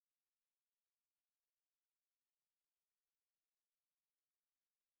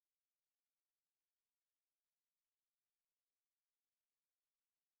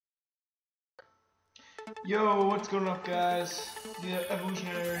Yo, what's going up, guys? The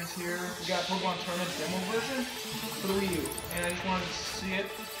Evolutionaries here. We got Pokemon Tournament demo version for the Wii U, and I just wanted to see it.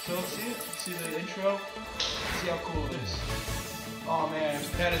 So let's see it. Let's see the intro. See how cool it is. Oh man,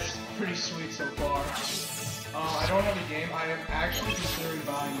 that is pretty sweet so far. I don't have a game. I am actually considering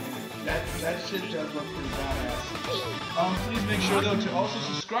buying it. That shit does look pretty badass. Please make sure though to also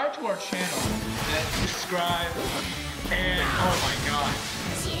subscribe to our channel. Subscribe and oh my god,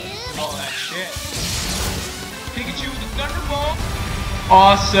 all that shit. Pikachu with the Thunderbolt.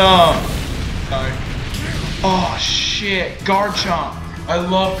 Awesome. Sorry. Oh shit, Garchomp. I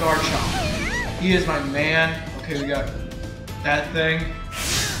love Garchomp. He is my man. Okay, we got that thing.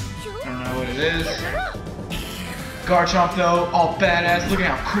 I don't know what it is. Garchomp though, all badass. Look at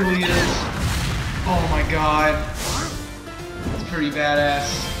how cool he is. Oh my god. It's pretty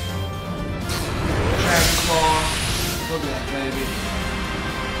badass. Dragon Claw. Look at that baby.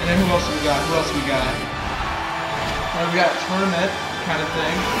 And then who else we got? Who else we got? We got Tournament kind of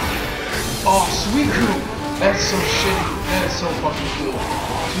thing. Oh, Suicune! That's so shitty. That is so fucking cool.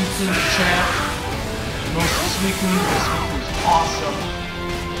 Suicune the champ. Most Suicune, but Suicune's awesome.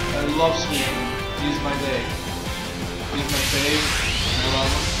 I love Suicune. He's my babe. He's my babe. I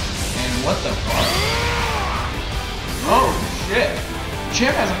love him. And what the fuck? Oh shit!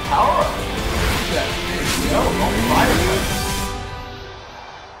 Champ has a power up. Look at that big yo, no fire type.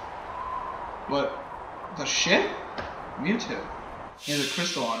 What the shit? Mewtwo. He has a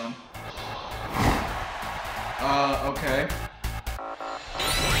crystal on him. Okay.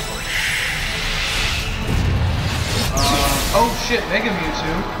 Oh shit, Mega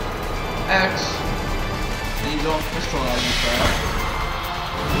Mewtwo. X. And he's all crystal out of you, crap.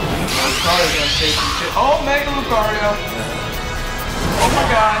 Lucario's gonna save some shit. Oh, Mega Lucario! Oh my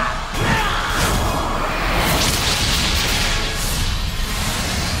god.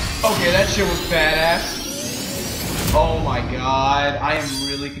 Okay, that shit was badass. Oh my god, I am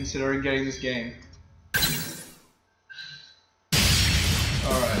really considering getting this game.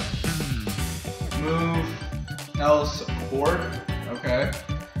 Alright. Move. L support. Okay.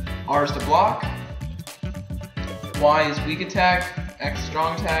 R is to block. Y is weak attack. X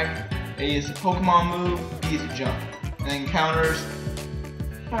strong attack. A is a Pokemon move. B is a jump. And then counters.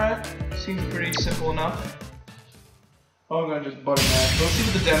 Alright. Seems pretty simple enough. Oh, I'm gonna just button that. Let's see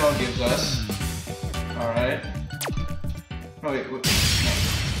what the demo gives us. Alright. Oh wait, no.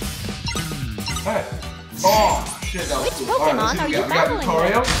 Alright. Oh shit, that was cool. Alright, let's see what we got. We got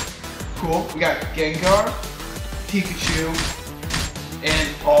Lucario. Cool. We got Gengar, Pikachu, and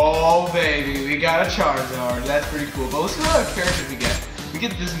oh baby, we got a Charizard. That's pretty cool. But let's see what other characters we get. We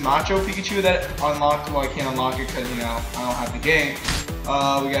get this Macho Pikachu that unlocked. Well, I can't unlock it because, you know, I don't have the game.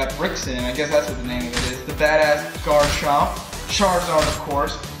 We got Brixen. I guess that's what the name of it is. The badass Garchomp, Charizard, of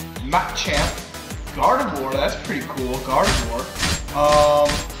course, Machamp. Gardevoir, that's pretty cool. Gardevoir.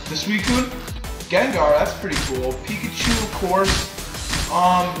 The Suicune, Gengar, that's pretty cool. Pikachu, of course.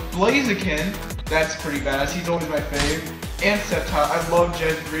 Blaziken, that's pretty badass. He's always my fave. And Sceptile. I love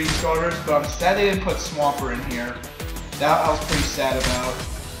Gen 3 starters, but I'm sad they didn't put Swampert in here. That I was pretty sad about.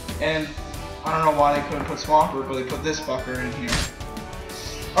 And I don't know why they couldn't put Swampert, but they put this fucker in here.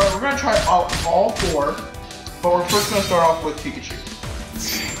 Alright, we're gonna try out all four, but we're first gonna start off with Pikachu.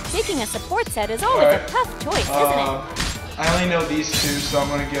 Picking a support set is always a tough choice, isn't it? I only know these two, so I'm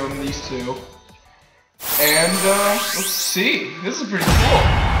gonna give them these two. And let's see. This is pretty cool.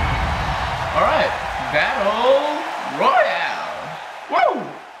 Alright, Battle Royale. Woo!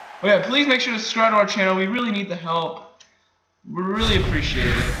 Oh yeah, please make sure to subscribe to our channel. We really need the help. We really appreciate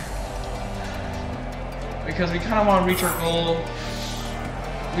it. Because we kind of want to reach our goal.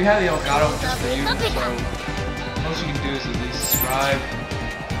 We have the Elgato just for you, so most you can do is at least subscribe.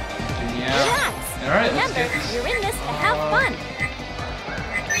 Yeah. Alright, let's get this. You're in this to have fun.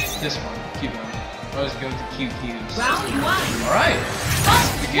 This one, Q1. Let's go to QQs. Round one. Alright.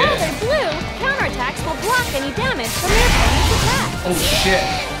 While they're blue, counterattacks will block any damage from your opponent's attack. Oh shit.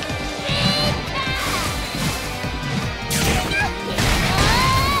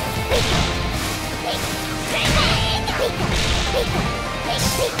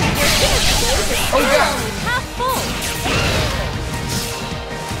 Oh god. Half full.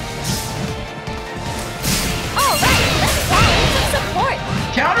 Alright, let's follow some support.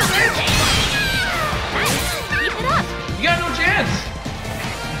 Counter, bitch! Nice. Keep it up. You got no chance.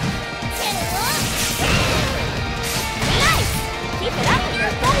 Nice. Keep it up and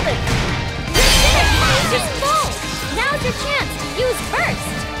you're golden. Your synergy phase is full. Now's your chance to use burst.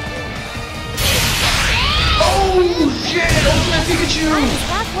 Oh shit! Ultimate Pikachu! Time is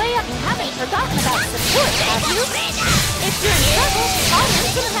halfway up. You haven't forgotten about support, have you? If you're in trouble, call in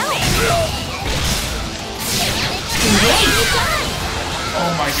some help.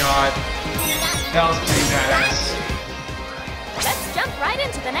 Oh my god. That was pretty badass. Let's jump right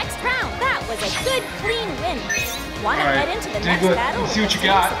into the next round. That was a good, clean win. Wanna Alright, head into the next Diglett, battle? let's see what you with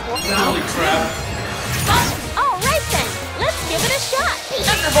got. support? Holy crap. Alright then, let's give it a shot.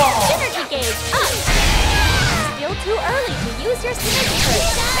 Thunderball! Synergy gauge up. Still too early to use your synergy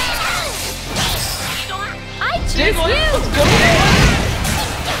first. I choose Diglett, you! let's go, Diglett!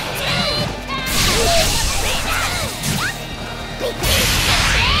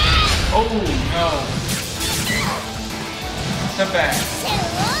 Oh no. Step back.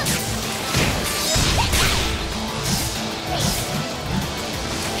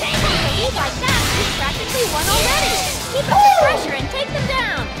 Lead like that, you've practically won already. Keep up the pressure and take them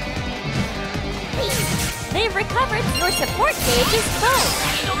down. They've recovered. Your support gauge is full.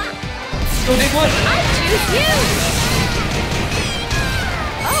 Go, Diglett! I choose you!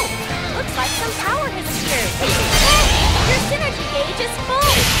 Oh, looks like some power has appeared. Your synergy gauge is full.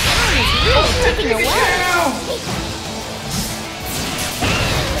 Time is really ticking away.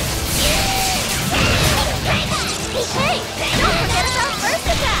 Hey, don't forget about first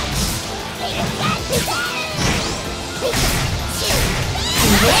attack.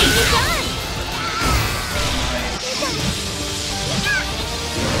 Great, you're done.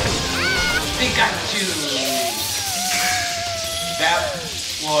 Pikachu! That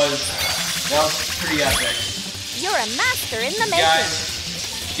was pretty epic. You're a master in the making.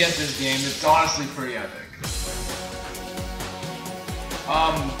 Guys, get this game. It's honestly pretty epic.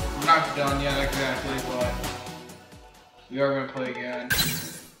 We're not done yet exactly, but we are gonna play again.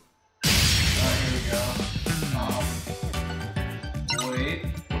 Here we go. Wait,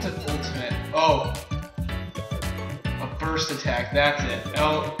 what's an ultimate? Oh, a burst attack. That's it.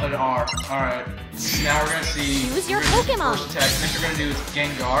 L and R. All right. Now we're gonna see. Choose your we're gonna do Pokemon. First attack. Next we're gonna do is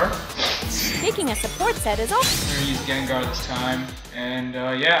Gengar. Picking a support set is all. We're gonna use Gengar this time, and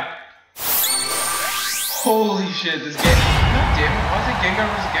yeah. Holy shit, this game. God damn it, why is it Gengar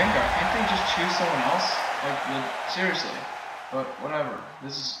versus Gengar? Can't they just choose someone else? Like, seriously. But whatever.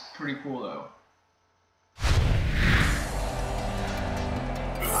 This is pretty cool though.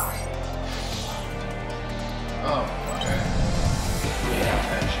 Oh, okay. Yeah,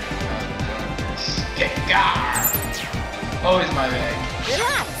 that shit. Gengar! Always my bag.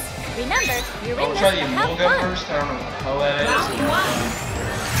 Relax. Remember, you're in I'll this try to the have Emolga fun. first. I don't know what the hell that is.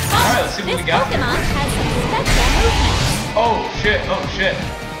 Alright, let's see what This we got. Pokemon has some special movements. Oh shit, oh shit.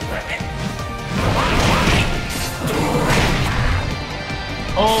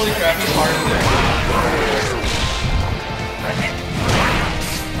 Holy crap, he's harder than that.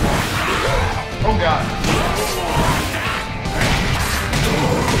 Oh god.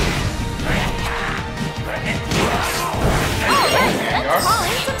 Alright, let's call in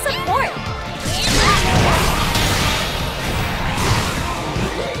some support.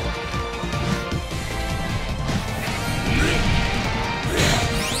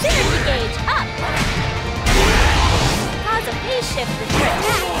 Synergy gauge up. Cause a phase shift with your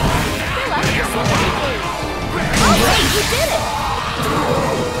attack. Fill up your synergy gauge. Alright, you did it.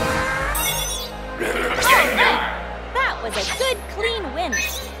 Alright, that was a good, clean win.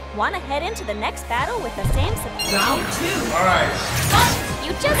 Want to head into the next battle with the same support? Round 2. Alright.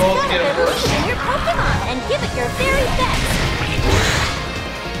 You just Both gotta get it believe first. in your Pokemon and give it your very best.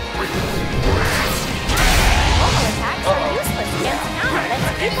 Normal attacks are useless against now. Let's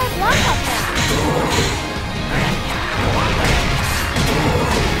keep our block up now.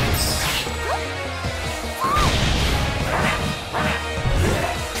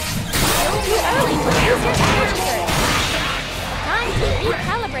 Still too early to use your energy curve. Time to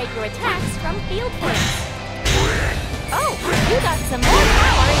recalibrate your attacks from field points. Oh, you got some more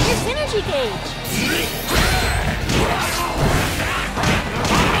power in your synergy gauge.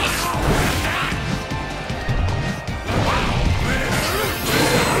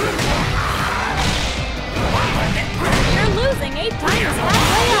 You're losing 8 times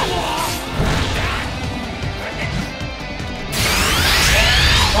halfway up.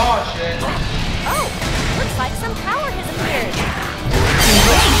 Oh shit. Oh, looks like some power has appeared.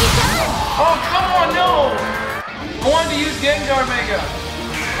 Oh come on, no! I wanted to use Gengar Mega!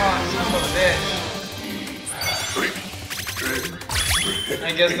 Oh, son of a bitch. I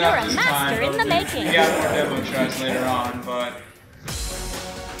guess not You're a this master time. in the making. We got more demo tries later on, but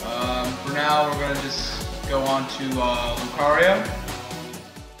for now we're gonna just go on to Lucario.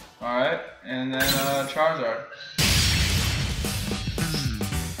 Alright, and then Charizard.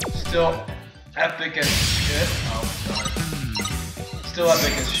 Still epic as shit. Oh god. Still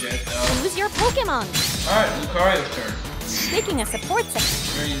epic as shit though. Choose your Pokemon. Alright, Lucario's turn. Picking a support set.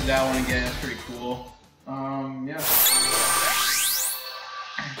 We're gonna use that one again, that's pretty cool. Yeah.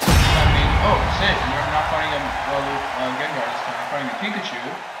 I mean, oh, shit, we're not fighting a Gengar this time. We're fighting a Pikachu.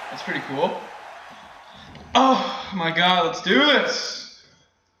 That's pretty cool. Oh my god, let's do this!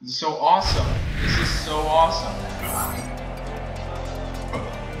 This is so awesome. This is so awesome.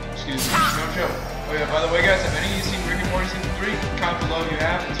 Excuse me, no joke. Oh yeah, by the way guys, if any of you seen Rick and Morty Season 3, comment below if you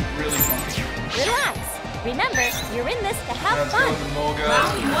have. It's really funny. Relax. Remember, you're in this to have Let's fun. go with the Molga.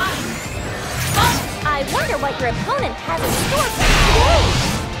 I wonder what your opponent has in store for today.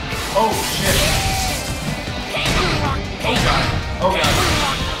 Oh shit. Oh god. Oh god.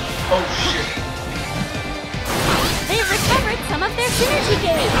 Oh shit. They've recovered some of their synergy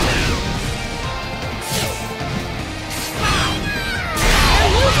gauge.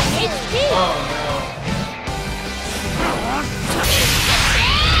 They're losing HP. Oh no.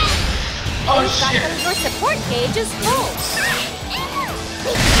 Oh shit. Your support gauge is full.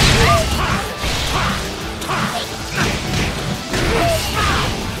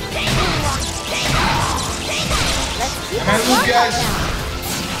 Let's keep Come on, guys.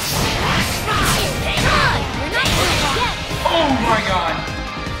 Come on, you're not finished yet. Oh my god.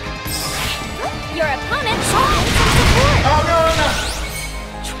 Your opponent shows some support. Oh no no no.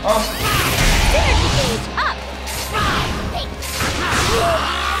 Oh. Synergy gauge up.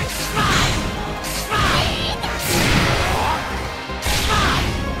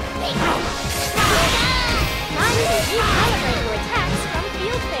 Time to recalibrate your attacks from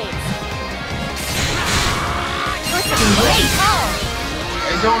field phase.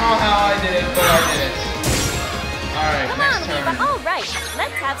 I don't know how I did it, but I did it. Alright, Come next on, turn. Eva. All right,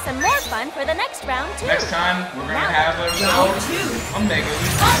 let's have some more fun for the next round too. Next time, we're gonna have ourselves a Mega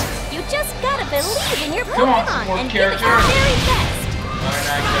Leaf. You just gotta believe in your Come on, Pokemon support and give it your character. very best. Not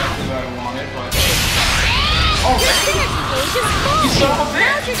exactly what I wanted, but... Your Oh, synergy gauge is full. you son of a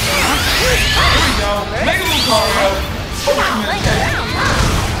Now's bitch! your chance. Here we go! Mega Lucario! Ultimate Playing attack! around, huh?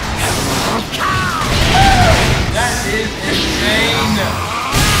 That is insane!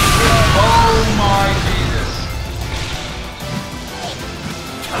 Oh my Jesus!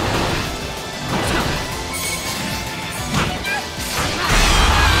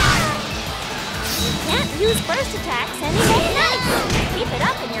 Can't use burst attacks anymore. Nice. Keep it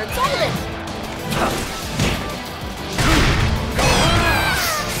up and you're golden.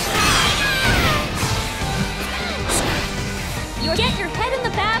 You get your head in the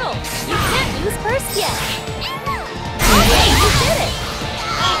battle. You can't use burst yet. Okay, you did it.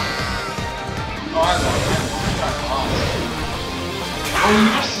 Oh, I love that. That's awesome. Oh, you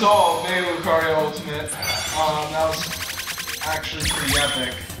just saw Mega Lucario Ultimate. That was actually pretty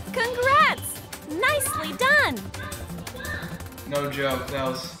epic. Congrats! Nicely done. No joke, that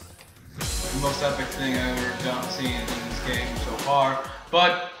was the most epic thing I've ever seen in this game so far.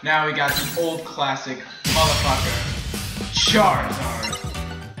 But now we got the old classic motherfucker, Charizard.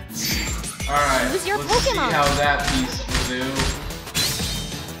 Alright, Who's your let's Pokemon? see how that piece will do.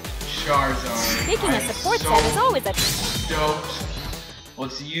 Charizard. Picking a I'm support so set is always a... stoked.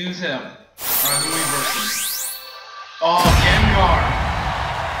 Let's use him. Alright, who are we versing? Oh, Gengar!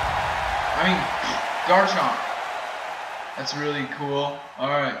 I mean, Garchomp. That's really cool.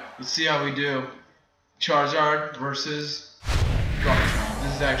 Alright, let's see how we do. Charizard versus Garchomp.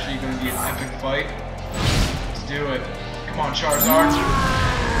 This is actually going to be an epic fight. Let's do it. Come on, Charizard.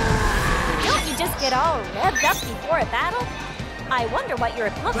 Don't you just get all revved up before a battle? I wonder what your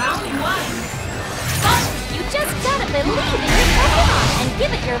opponent... Round one. You just gotta believe in your Pokemon and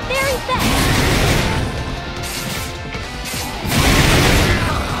give it your very best.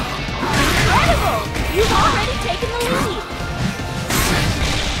 Incredible! You've already taken the lead.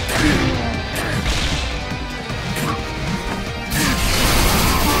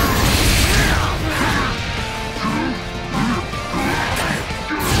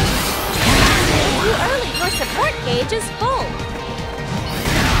 Too early, your support gauge is full.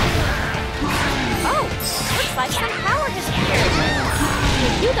 Oh, looks like some power has appeared.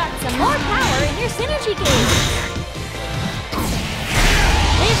 You got some more power in your synergy gauge.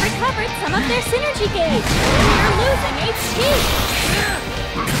 They've recovered some of their synergy gauge. You're losing HP.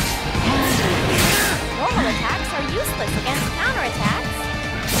 Normal attacks are useless against counterattacks.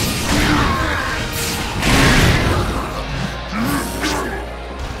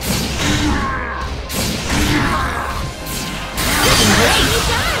 Nicely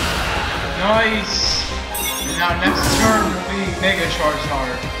done. Nice! And now next turn will be Mega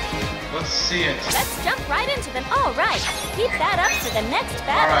Charizard. Let's see it. Let's jump right into them. All right. Keep that up for the next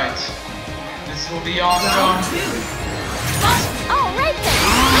battle. Alright. This will be awesome. Round two. All right then.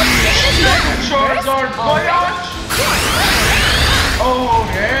 Let's give it a Mega go. Charizard All right. Voyage! Oh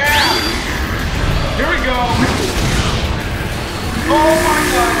yeah! Here we go. Oh my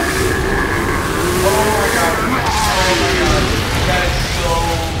god. Oh my god. Oh my god. That is so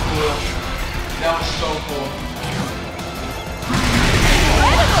cool. That was so cool.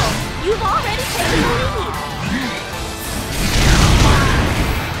 Incredible! You've already taken the lead.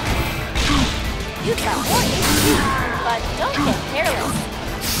 You've got more HP, but don't get careless.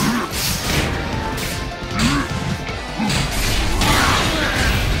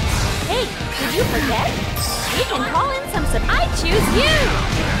 Hey, did you forget? We can call in some I choose you!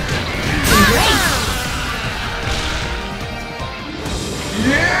 Great!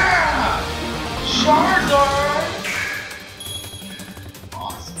 Yeah! Charizard!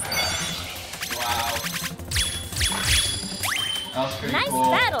 Awesome. Wow. That was pretty Nice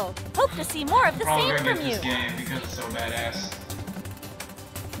cool. battle! Hope to see more of the Probably same gonna from get you. this game because it's so badass.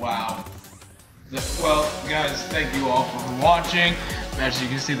 Wow. Well, guys, thank you all for watching. As you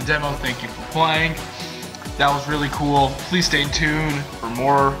can see the demo, thank you for playing. That was really cool. Please stay tuned for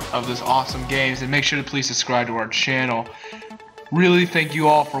more of this awesome games and make sure to please subscribe to our channel. Really thank you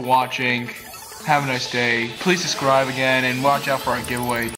all for watching. Have a nice day. Please subscribe again and watch out for our giveaway.